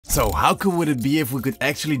So how cool would it be if we could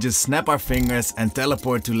actually just snap our fingers and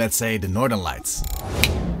teleport to, let's say, the Northern Lights?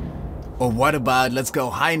 Or what about, let's go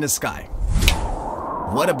high in the sky?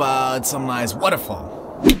 What about some nice waterfall?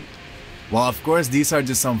 Well, of course, these are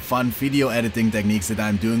just some fun video editing techniques that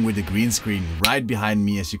I'm doing with the green screen right behind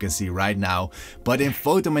me, as you can see right now. But in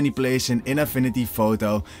photo manipulation in Affinity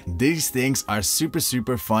Photo, these things are super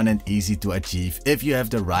fun and easy to achieve if you have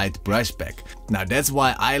the right brush pack. Now that's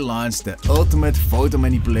why I launched the Ultimate Photo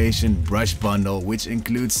Manipulation Brush Bundle, which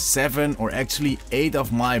includes 7 or actually 8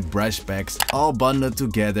 of my brush packs all bundled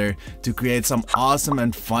together to create some awesome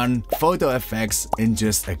and fun photo effects in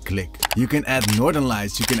just a click. You can add northern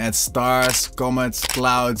lights, you can add stars, comets,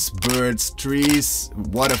 clouds, birds, trees,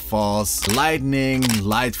 waterfalls, lightning,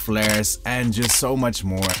 light flares, and just so much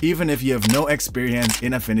more, even if you have no experience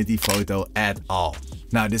in Affinity Photo at all.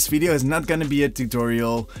 Now this video is not gonna be a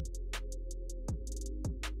tutorial.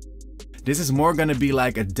 This is more gonna be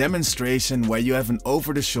like a demonstration where you have an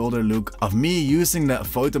over-the-shoulder look of me using the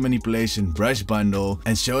photo manipulation brush bundle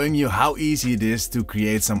and showing you how easy it is to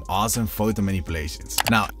create some awesome photo manipulations.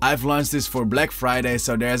 Now, I've launched this for Black Friday,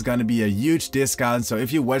 so there's gonna be a huge discount. So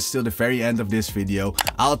if you watch till the very end of this video,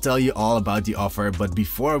 I'll tell you all about the offer. But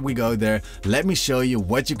before we go there, let me show you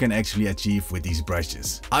what you can actually achieve with these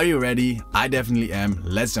brushes. Are you ready? I definitely am.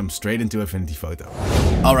 Let's jump straight into Affinity Photo.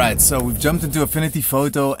 Alright, so we've jumped into Affinity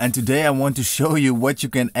Photo, and today I want to show you what you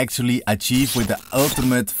can actually achieve with the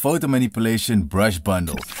Ultimate Photo Manipulation Brush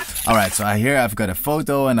Bundle. Alright, so here I've got a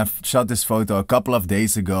photo, and I've shot this photo a couple of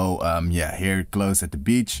days ago, here close at the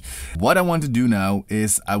beach. What I want to do now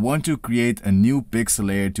is I want to create a new pixel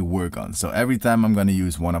layer to work on. So every time I'm going to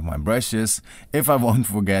use one of my brushes, if I won't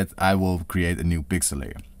forget, I will create a new pixel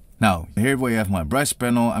layer. Now, here we have my brush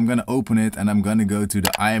panel. I'm gonna open it and I'm gonna go to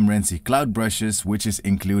the IAMRENSI Cloud Brushes, which is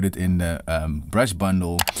included in the brush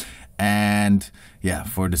bundle. And yeah,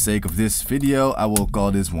 for the sake of this video, I will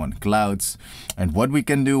call this one Clouds. And what we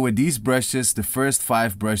can do with these brushes, the first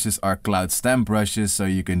 5 brushes are cloud stamp brushes. So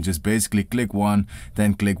you can just basically click one,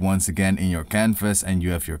 then click once again in your canvas and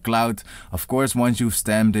you have your cloud. Of course, once you've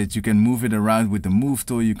stamped it, you can move it around with the move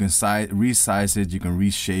tool. You can resize it, you can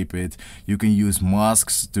reshape it. You can use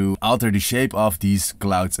masks to alter the shape of these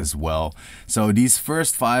clouds as well. So these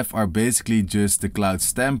first 5 are basically just the cloud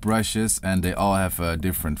stamp brushes, and they all have a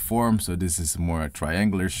different form. So this is more a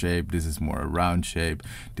triangular shape, this is more a round shape,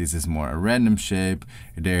 this is more a random shape.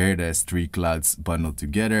 There's 3 clouds bundled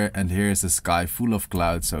together, and here's a sky full of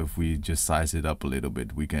clouds. So if we just size it up a little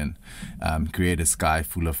bit, we can create a sky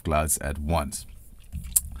full of clouds at once.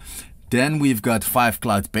 Then we've got 5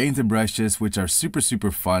 cloud painter brushes, which are super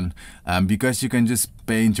fun because you can just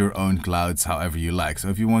paint your own clouds however you like. So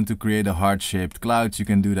if you want to create a heart-shaped cloud, you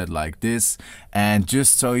can do that like this. And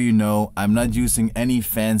just so you know, I'm not using any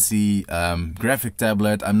fancy graphic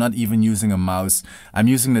tablet. I'm not even using a mouse. I'm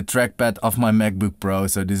using the trackpad of my MacBook Pro.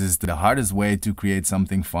 So this is the hardest way to create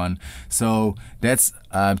something fun. So that's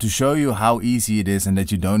to show you how easy it is and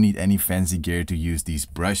that you don't need any fancy gear to use these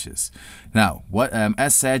brushes. Now,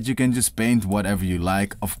 as said, you can just paint whatever you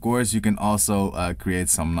like. Of course, you can also create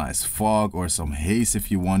some nice fog or some haze if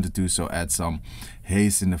you wanted to. So add some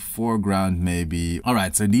haze in the foreground maybe.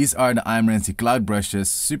 Alright, so these are the IAMRENSI Cloud Brushes.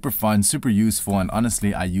 Super fun, super useful, and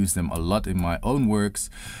honestly I use them a lot in my own works.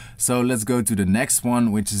 So let's go to the next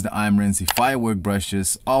one, which is the IAMRENSI Firework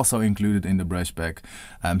Brushes, also included in the brush pack.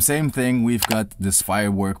 Same thing, we've got this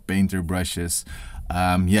Firework Painter Brushes.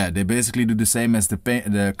 They basically do the same as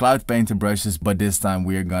the cloud painter brushes, but this time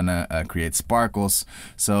we're gonna create sparkles.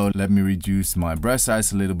 So let me reduce my brush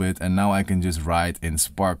size a little bit, and now I can just write in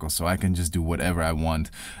sparkles. So I can just do whatever I want.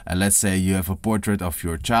 Let's say you have a portrait of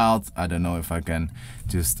your child. I don't know if I can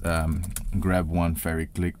just grab one very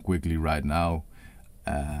quickly right now.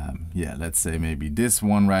 Let's say maybe this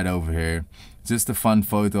one right over here. Just a fun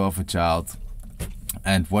photo of a child.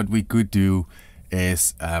 And what we could do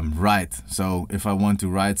is write. So if I want to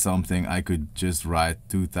write something, I could just write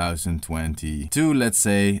 2022, let's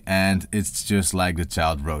say, and it's just like the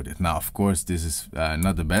child wrote it. Now, of course, this is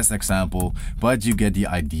not the best example, but you get the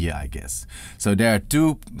idea, I guess. So there are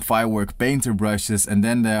 2 firework painter brushes, and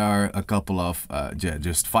then there are a couple of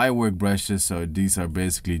just firework brushes. So these are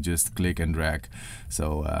basically just click and drag.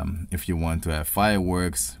 So if you want to have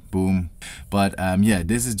fireworks, boom. But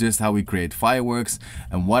this is just how we create fireworks.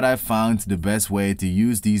 And what I found the best way to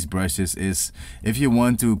use these brushes is if you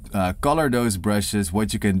want to color those brushes,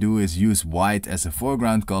 what you can do is use white as a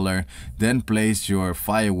foreground color, then place your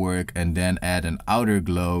firework and then add an outer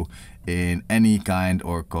glow in any kind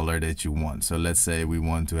or color that you want. So let's say we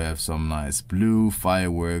want to have some nice blue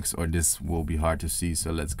fireworks, or this will be hard to see,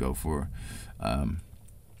 so let's go for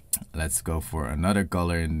Let's go for another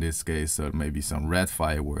color in this case, so maybe some red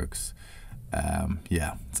fireworks.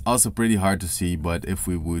 Yeah, it's also pretty hard to see, but if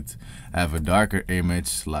we would have a darker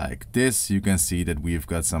image like this, you can see that we've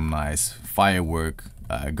got some nice firework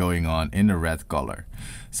going on in the red color.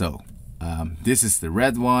 So this is the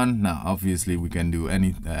red one. Now obviously we can do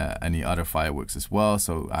any other fireworks as well.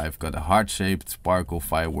 So I've got a heart-shaped sparkle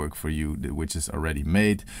firework for you, which is already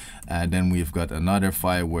made. And then we've got another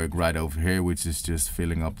firework right over here, which is just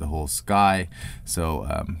filling up the whole sky. So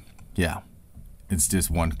yeah, it's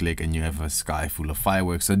just one click and you have a sky full of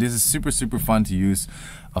fireworks. So this is super fun to use,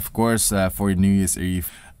 of course, for New Year's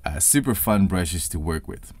Eve. Super fun brushes to work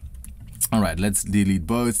with. Alright, let's delete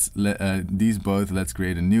both these both. Let's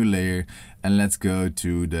create a new layer and let's go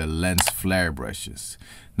to the lens flare brushes.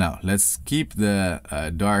 Now let's keep the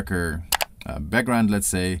darker background, let's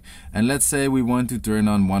say, and let's say we want to turn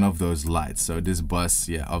on one of those lights. So this bus,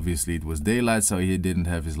 yeah, obviously it was daylight, so he didn't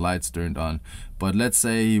have his lights turned on. But let's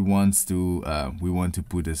say he wants to, we want to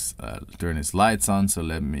put his, turn his lights on. So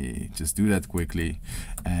let me just do that quickly,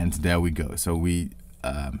 and there we go. So we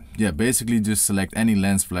yeah, basically just select any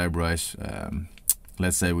lens flare brush.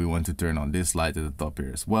 Let's say we want to turn on this light at the top here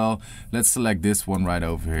as well. Let's select this one right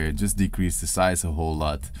over here, just decrease the size a whole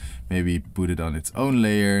lot, maybe put it on its own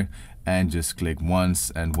layer and just click once.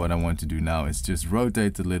 And what I want to do now is just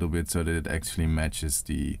rotate a little bit so that it actually matches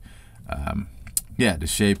the yeah, the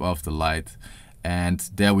shape of the light. And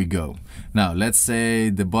there we go. Now let's say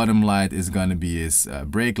the bottom light is gonna be his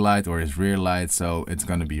brake light or his rear light, so it's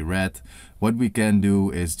gonna be red. What we can do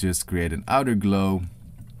is just create an outer glow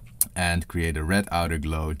and create a red outer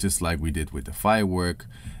glow, just like we did with the firework,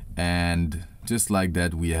 and just like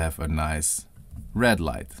that we have a nice red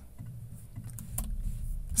light.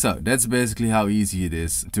 So that's basically how easy it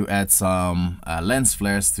is to add some lens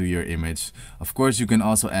flares to your image. Of course, you can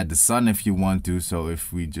also add the sun if you want to. So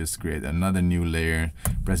if we just create another new layer,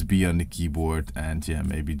 press B on the keyboard, and yeah,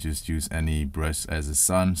 maybe just use any brush as a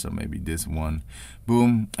sun. So maybe this one,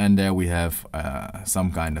 boom, and there we have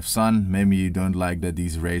some kind of sun. Maybe you don't like that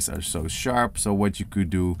these rays are so sharp. So what you could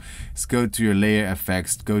do is go to your layer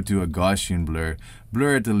effects, go to a Gaussian blur,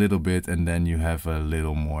 blur it a little bit, and then you have a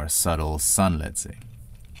little more subtle sun, let's say.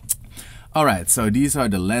 Alright, so these are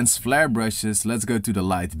the lens flare brushes. Let's go to the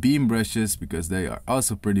light beam brushes because they are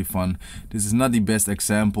also pretty fun. This is not the best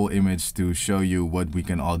example image to show you what we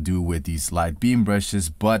can all do with these light beam brushes,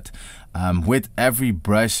 but with every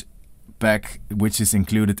brush pack which is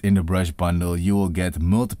included in the brush bundle, you will get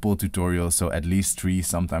multiple tutorials, so at least 3,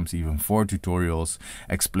 sometimes even 4 tutorials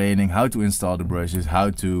explaining how to install the brushes,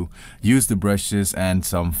 how to use the brushes, and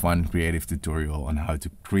some fun creative tutorial on how to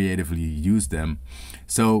creatively use them.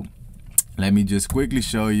 So let me just quickly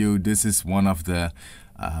show you. This is one of the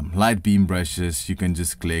light beam brushes. You can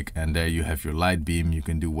just click and there you have your light beam. You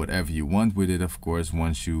can do whatever you want with it, of course.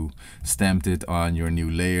 Once you stamped it on your new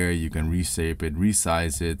layer, you can reshape it,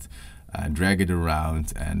 resize it, drag it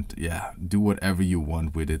around, and yeah, do whatever you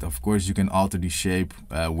want with it. Of course, you can alter the shape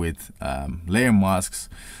with layer masks,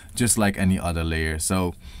 just like any other layer.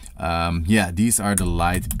 So yeah, these are the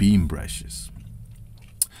light beam brushes.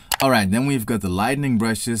 Alright, then we've got the lightning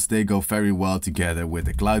brushes. They go very well together with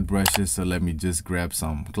the cloud brushes. So let me just grab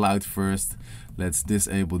some cloud first. Let's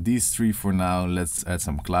disable these 3 for now. Let's add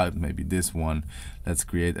some cloud, maybe this one. Let's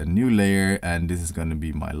create a new layer, and this is going to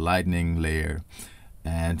be my lightning layer.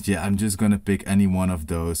 And yeah, I'm just going to pick any one of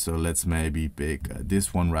those. So let's maybe pick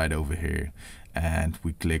this one right over here. And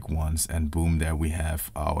we click once and boom, there we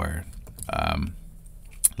have our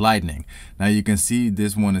lightning. Now you can see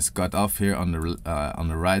this one is cut off here on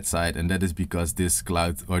the right side, and that is because this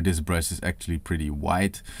cloud or this brush is actually pretty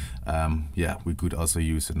white. Yeah, we could also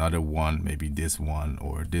use another one, maybe this one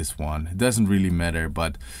or this one. It doesn't really matter,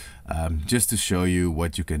 but just to show you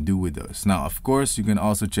what you can do with those. Now, of course, you can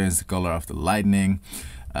also change the color of the lightning.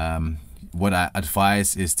 What I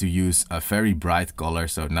advise is to use a very bright color.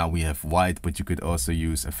 So now we have white, but you could also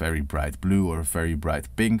use a very bright blue or a very bright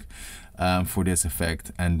pink for this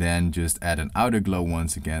effect, and then just add an outer glow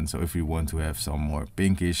once again. So if you want to have some more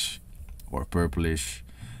pinkish or purplish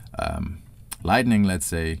lightning, let's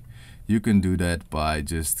say, you can do that by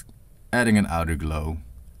just adding an outer glow,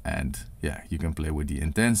 and yeah, you can play with the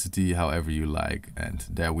intensity however you like, and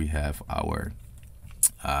there we have our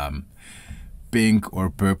pink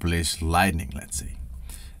or purplish lightning, let's say.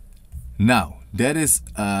 Now that is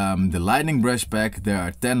the lightning brush pack. There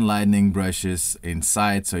are 10 lightning brushes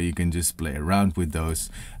inside, so you can just play around with those.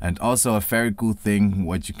 And also a very cool thing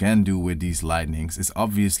what you can do with these lightnings is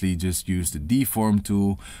obviously just use the deform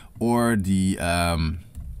tool or the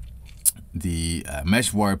the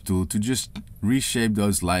mesh warp tool to just reshape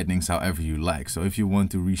those lightnings however you like. So if you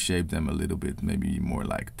want to reshape them a little bit, maybe more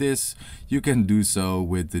like this, you can do so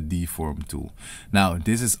with the deform tool. Now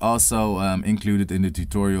this is also included in the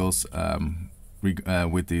tutorials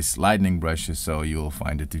with these lightning brushes, so you'll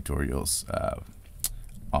find the tutorials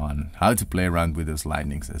on how to play around with those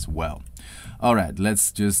lightnings as well. Alright,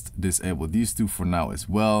 let's just disable these two for now as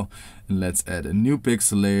well. And let's add a new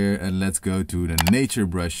pixel layer and let's go to the nature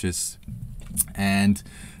brushes. And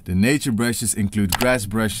the nature brushes include grass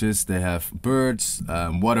brushes. They have birds,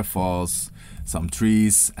 waterfalls, some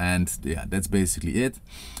trees, and yeah, that's basically it.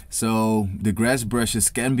 So the grass brushes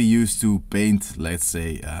can be used to paint, let's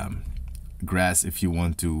say, grass if you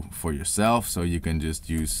want to for yourself. So you can just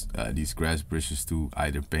use these grass brushes to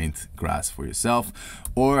either paint grass for yourself,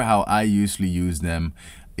 or how I usually use them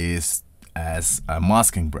is as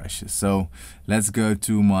masking brushes. So let's go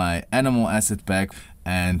to my animal asset pack,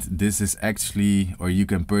 and this is actually, or you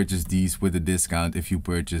can purchase these with a discount if you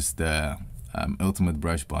purchase the ultimate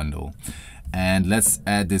brush bundle. And let's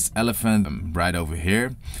add this elephant right over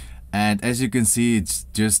here. And as you can see, it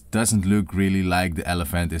just doesn't look really like the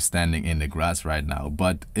elephant is standing in the grass right now.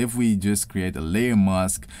 But if we just create a layer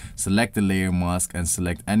mask, select the layer mask and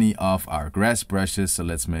select any of our grass brushes. So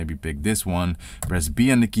let's maybe pick this one. Press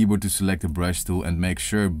B on the keyboard to select the brush tool and make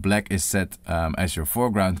sure black is set as your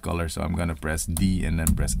foreground color. So I'm gonna press D and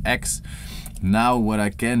then press X. Now what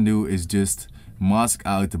I can do is just mask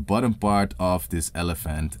out the bottom part of this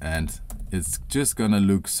elephant, and it's just gonna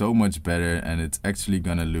look so much better, and it's actually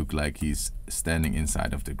gonna look like he's standing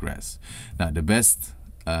inside of the grass. Now the best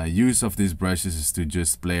use of these brushes is to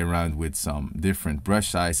just play around with some different brush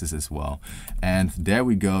sizes as well. And there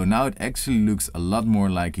we go. Now it actually looks a lot more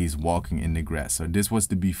like he's walking in the grass. So this was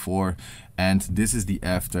the before and this is the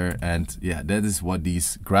after, and yeah, that is what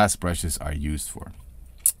these grass brushes are used for.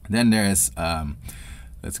 Then there's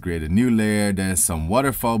let's create a new layer. There's some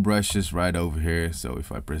waterfall brushes right over here. So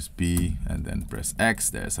if I press B and then press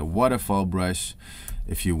X, there's a waterfall brush.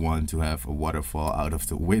 If you want to have a waterfall out of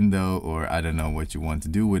the window, or I don't know what you want to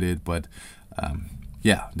do with it, but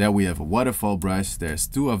yeah, there we have a waterfall brush. There's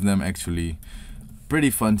two of them actually,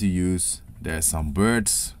 pretty fun to use. There's some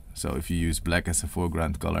birds. So if you use black as a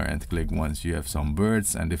foreground color and click once, you have some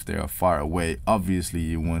birds. And if they are far away, obviously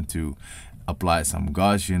you want to apply some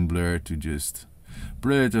Gaussian blur to just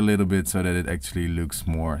blur it a little bit so that it actually looks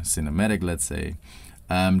more cinematic, let's say.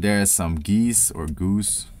 There's some geese or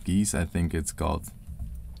geese I think it's called.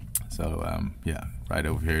 So yeah, right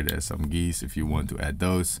over here there's some geese if you want to add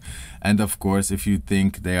those. And of course, if you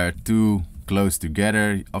think they are too close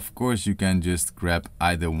together, of course you can just grab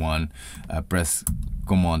either one. Press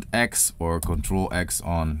Command X or Control X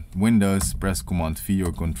on Windows, press Command V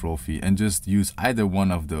or Control V, and just use either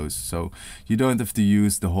one of those. So you don't have to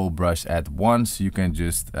use the whole brush at once. You can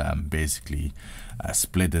just basically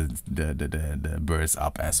split the birds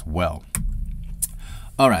up as well.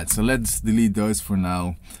 Alright, so let's delete those for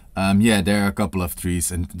now. Yeah, there are a couple of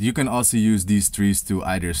trees, and you can also use these trees to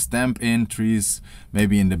either stamp in trees,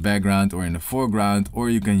 maybe in the background or in the foreground, or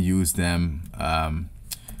you can use them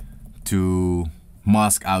to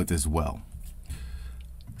mask out as well.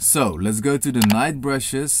 So let's go to the night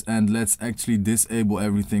brushes and let's actually disable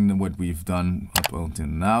everything that what we've done up until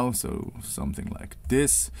now. So something like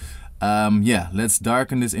this. Yeah, let's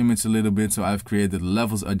darken this image a little bit. So I've created a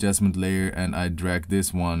levels adjustment layer and I drag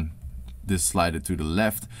this slider to the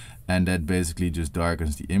left, and that basically just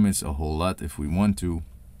darkens the image a whole lot if we want to.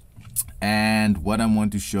 And what I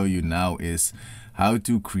want to show you now is how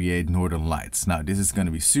to create northern lights. Now this is going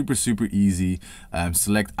to be super easy.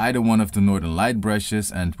 Select either one of the northern light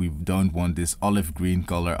brushes, and we don't want this olive green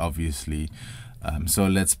color obviously. So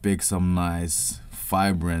let's pick some nice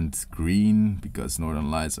vibrant green, because northern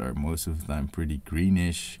lights are most of the time pretty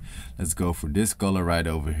greenish. Let's go for this color right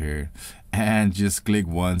over here and just click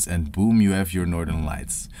once and boom, you have your northern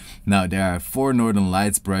lights. Now there are 4 northern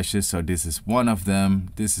lights brushes, so this is one of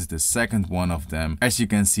them, this is the second one of them. As you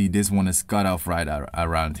can see, this one is cut off right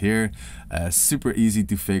around here. Super easy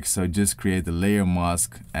to fix, so just create a layer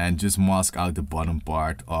mask and just mask out the bottom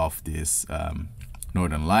part of this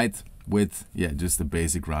northern light with just a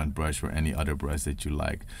basic round brush or any other brush that you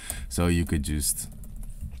like. So you could just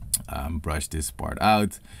brush this part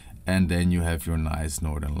out, and then you have your nice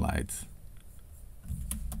northern light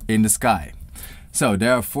in the sky. So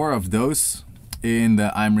there are 4 of those in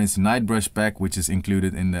the IAMRENSI Night Brush Pack, which is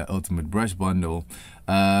included in the Ultimate Brush Bundle.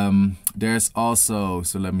 There's also,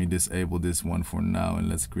 so let me disable this one for now and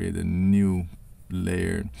let's create a new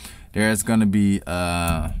layer. There's gonna be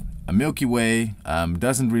a Milky Way.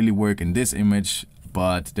 Doesn't really work in this image,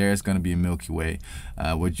 but there's gonna be a Milky Way.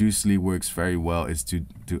 What usually works very well is to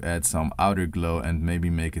add some outer glow and maybe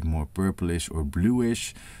make it more purplish or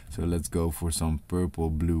bluish. So let's go for some purple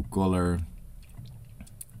blue color,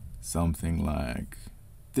 something like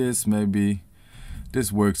this. Maybe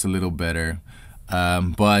this works a little better.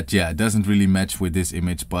 But yeah, it doesn't really match with this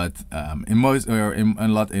image, but in a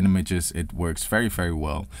lot of images it works very, very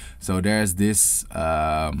well. So there's this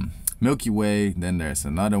Milky Way, then there's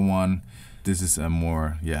another one. This is a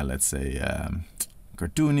more, yeah, let's say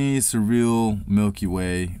cartoony, surreal Milky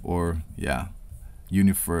Way, or yeah,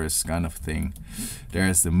 universe kind of thing.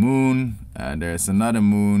 There's the moon, there's another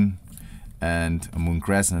moon, and a moon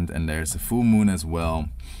crescent, and there's a full moon as well.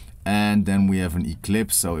 And then we have an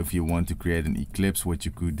eclipse. So if you want to create an eclipse, what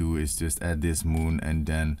you could do is just add this moon and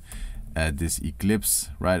then add this eclipse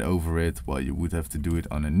right over it. Well, you would have to do it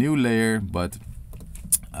on a new layer, but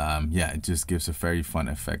yeah, it just gives a very fun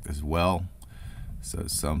effect as well. So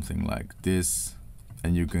something like this,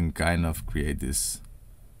 and you can kind of create this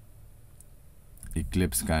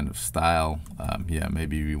eclipse kind of style. Yeah,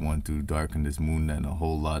 maybe we want to darken this moon then a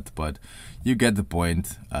whole lot, but you get the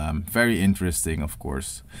point. Very interesting, of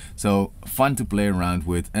course, so fun to play around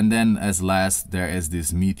with. And then as last, there is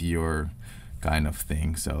this meteor kind of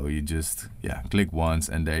thing. So you just, yeah, click once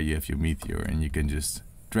and there you have your meteor, and you can just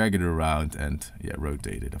drag it around and yeah,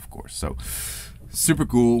 rotate it, of course. So super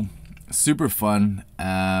cool, super fun.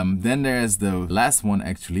 Then there's the last one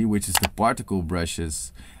actually, which is the particle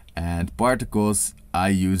brushes. And particles, I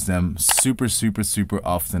use them super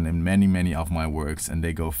often in many of my works, and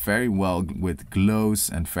they go very well with glows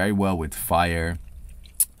and very well with fire.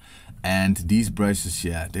 And these brushes,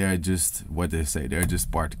 yeah, they are just what they say, they're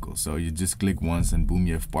just particles. So you just click once and boom,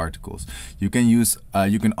 you have particles. You can use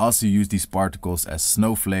you can also use these particles as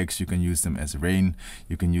snowflakes, you can use them as rain,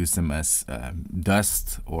 you can use them as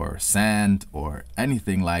dust or sand or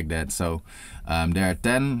anything like that. So there are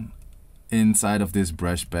 10 inside of this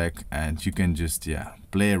brush pack, and you can just, yeah,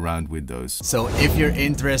 play around with those. So if you're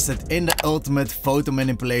interested in the ultimate photo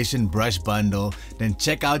manipulation brush bundle, then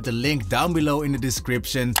check out the link down below in the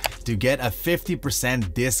description to get a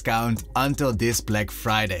 50% discount until this Black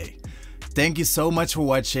Friday. Thank you so much for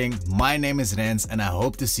watching. My name is Rens, and I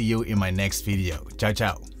hope to see you in my next video. Ciao,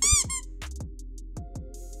 ciao.